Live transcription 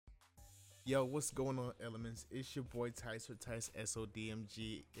Yo, what's going on, Elements? It's your boy Tice or Tice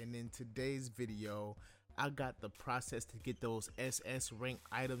SODMG, and in today's video, I got the process to get those SS rank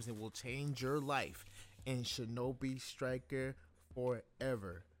items that will change your life in Shinobi Striker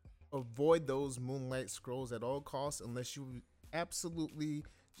forever. Avoid those Moonlight Scrolls at all costs unless you absolutely,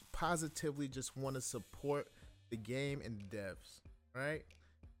 positively just want to support the game and the devs, right?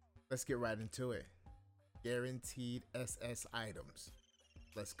 Let's get right into it. Guaranteed SS items.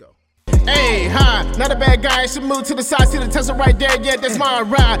 Let's go. Hey, hi, not a bad guy. I should move to the side, see the Tesla right there. Yeah, that's my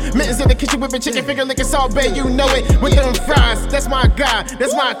ride. Mittens in the kitchen whipping chicken finger licking salt bay. You know it with them fries. That's my guy,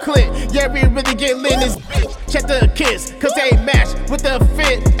 that's my clique. Yeah, we really get lit in this bitch. Check the kids, cause they match with the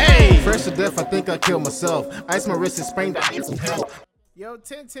fit. Hey, Fresh to death, I think I killed myself. Ice my wrist and sprained. I need some help. Yo,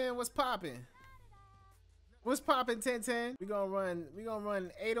 1010, what's poppin'? What's poppin', 1010? We gonna run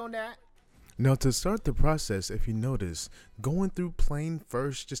 8 on that. Now, to start the process, if you notice, going through plane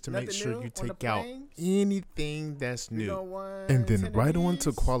first just to Nothing make sure new you on the take out planes? anything that's We new, gonna run and then 10 right of on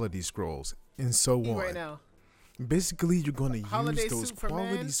to these. quality scrolls and so on. Right now. Basically, you're going to Holiday use those suit for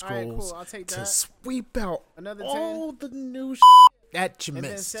quality men? scrolls Alright, cool. I'll take to that. sweep out Another 10. all the new that you And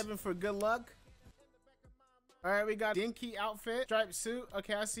then missed. 7 for good luck. All right, we got dinky outfit, striped suit.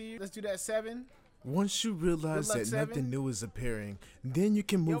 Okay, I see you. Let's do that 7. Once you realize Good luck, that 7. nothing new is appearing, then you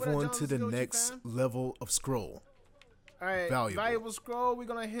can move what up, on Jones? to the Good with you, next fam? level of scroll. All right, Valuable. valuable scroll. We're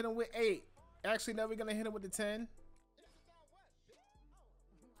gonna hit him with 8. Actually, no, we're gonna hit him with the 10.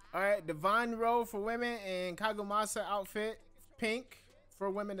 All right, divine robe for women and Kagomasa outfit, pink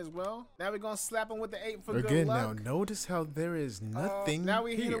for women as well. Now we're gonna slap him with the 8 for Again, good now luck. notice how there is nothing Now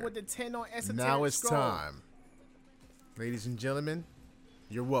we hit here. him with the 10 on Esoteric Now it's Scrolls. time. Ladies and gentlemen,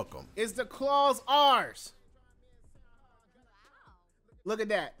 you're welcome. Is the claws ours? Look at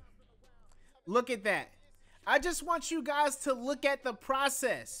that. Look at that. I just want you guys to look at the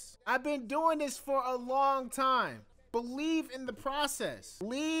process. I've been doing this for a long time. Believe in the process.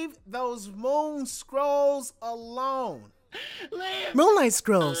 Leave those moon scrolls alone. Leave Moonlight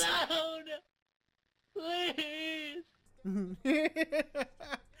Scrolls. alone, please.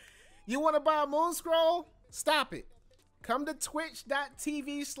 You want to buy a moon scroll? Stop it. Come to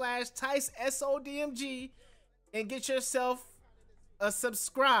twitch.tv/TiceSODMG and get yourself a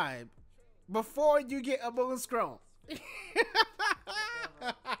subscribe before you get a moon scroll.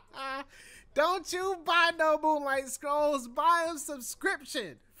 Don't you buy no Moonlight Scrolls. Buy a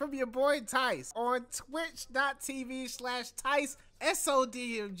subscription from your boy Tice on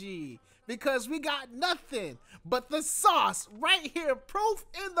twitch.tv/TiceSODMG because we got nothing but the sauce right here. Proof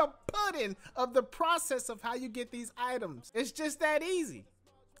in the pudding of the process of how you get these items. It's just that easy.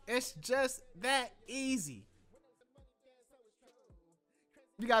 It's just that easy.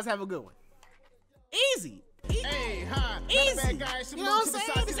 You guys have a good one. Easy. Hey, hi, Easy. not a bad guy. You know what I'm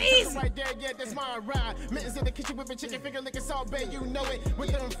saying? It's easy. Right there, yeah, that's my ride. Mittens in the kitchen whipping chicken finger licking salt bay. You know it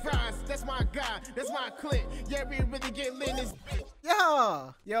with them fries. That's my guy. That's my clique. Yeah, we really get lit in this bitch.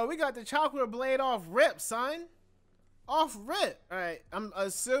 Yo, we got the chocolate blade off rip, son. Off rip. All right, I'm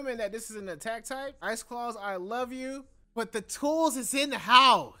assuming that this is an attack type. Ice Claws, I love you, but the tools is in the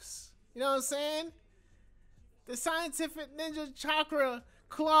house. You know what I'm saying? The scientific ninja chakra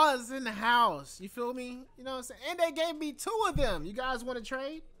claws in the house. You feel me? You know what I'm saying? And they gave me 2 of them. You guys want to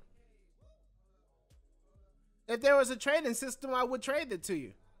trade? If there was a trading system, I would trade it to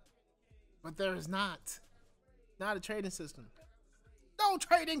you. But there is not. Not a trading system. No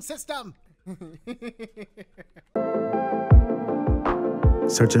trading system.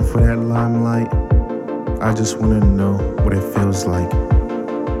 Searching for that limelight, I just wanna know what it feels like.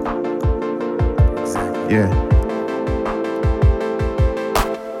 Yeah.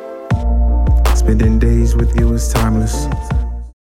 Spending days with you is timeless.